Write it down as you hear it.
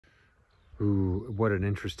Ooh, what an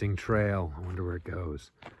interesting trail. I wonder where it goes.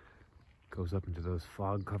 Goes up into those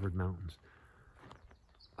fog-covered mountains.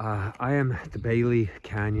 I am at the Bailey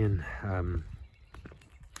Canyon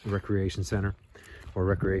Recreation Center, or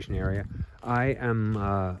recreation area. I am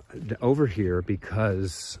over here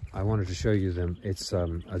because I wanted to show you them. It's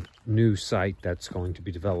a new site that's going to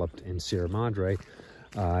be developed in Sierra Madre.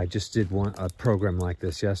 I just did a program like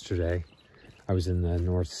this yesterday. I was in the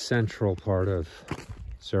north central part of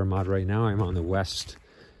Sierra Madre. Now I'm on the west,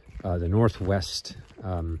 the northwest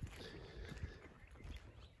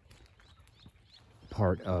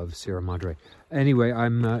part of Sierra Madre. Anyway,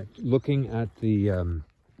 I'm looking at the,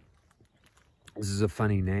 this is a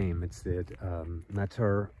funny name. It's the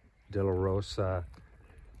Mater de la Rosa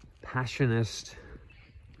Passionist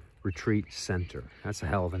Retreat Center. That's a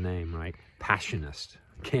hell of a name, right? Passionist.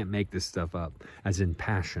 Can't make this stuff up, as in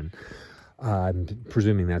passion. I'm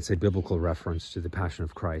presuming that's a biblical reference to the Passion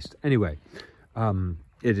of Christ. Anyway,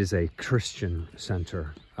 it is a Christian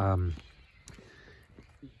center.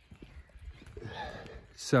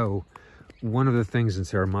 So one of the things in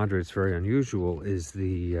Sierra Madre that's very unusual is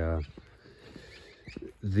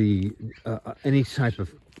any type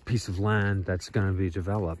of piece of land that's going to be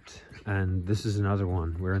developed, and this is another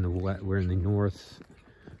one. We're in the north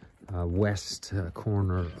west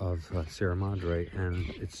corner of Sierra Madre, and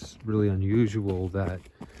it's really unusual that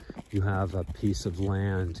you have a piece of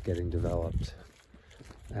land getting developed.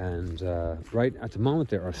 And right at the moment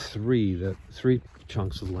there are three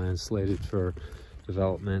chunks of land slated for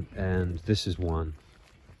development, and this is one.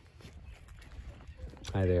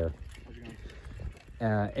 Hi there.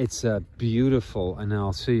 It's beautiful, and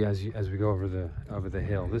I'll see as we go over the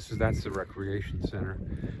hill. That's the recreation center,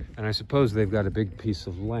 and I suppose they've got a big piece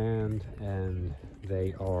of land, and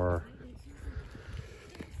they are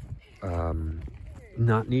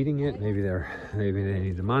not needing it. Maybe they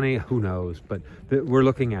need the money. Who knows? But we're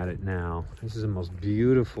looking at it now. This is the most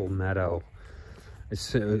beautiful meadow.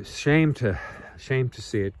 It's a shame to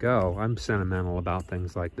see it go. I'm sentimental about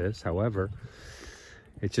things like this. However,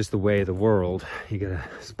 it's just the way of the world. You get a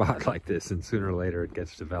spot like this, and sooner or later it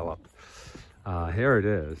gets developed. Here it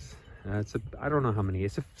is. I don't know how many.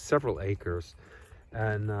 It's several acres,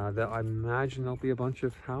 and I imagine there'll be a bunch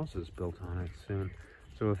of houses built on it soon.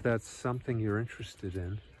 So if that's something you're interested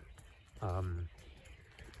in,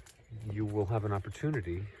 you will have an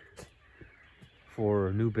opportunity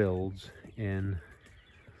for new builds in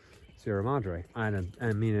Sierra Madre. And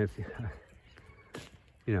I mean, if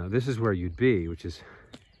you know, this is where you'd be, which is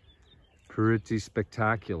pretty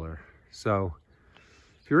spectacular. So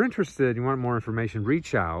if you're interested, you want more information,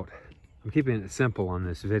 reach out. I'm keeping it simple on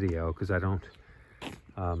this video because I don't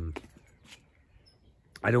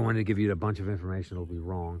want to give you a bunch of information that'll be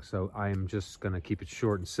wrong. So I am just going to keep it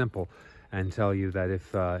short and simple and tell you that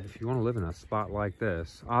if you want to live in a spot like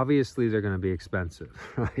this, obviously they're going to be expensive,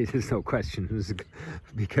 right? There's no question,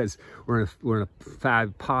 because we're in a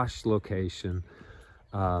posh location,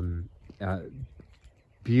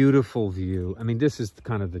 beautiful view. I mean, this is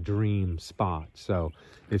kind of the dream spot. So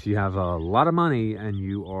if you have a lot of money and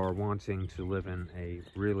you are wanting to live in a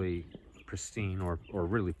really pristine or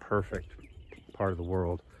really perfect part of the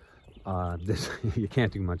world, you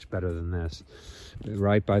can't do much better than this.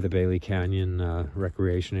 Right by the Bailey Canyon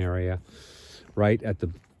recreation area, right at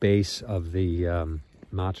the base of the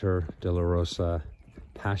Mater de la Rosa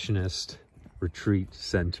Passionist Retreat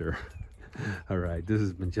Center. All right, this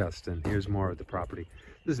has been Justin. Here's more of the property.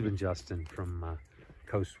 This has been Justin from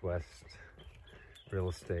Coast West Real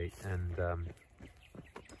Estate, and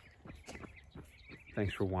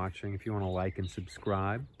thanks for watching. If you want to like and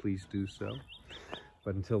subscribe, please do so.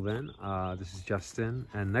 But until then, this is Justin,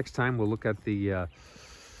 and next time we'll look at the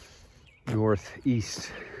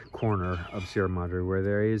northeast corner of Sierra Madre, where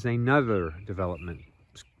there is another development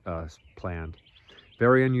planned.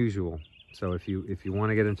 Very unusual. So if you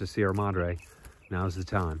want to get into Sierra Madre, now's the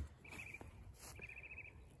time.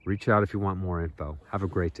 Reach out if you want more info. Have a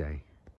great day.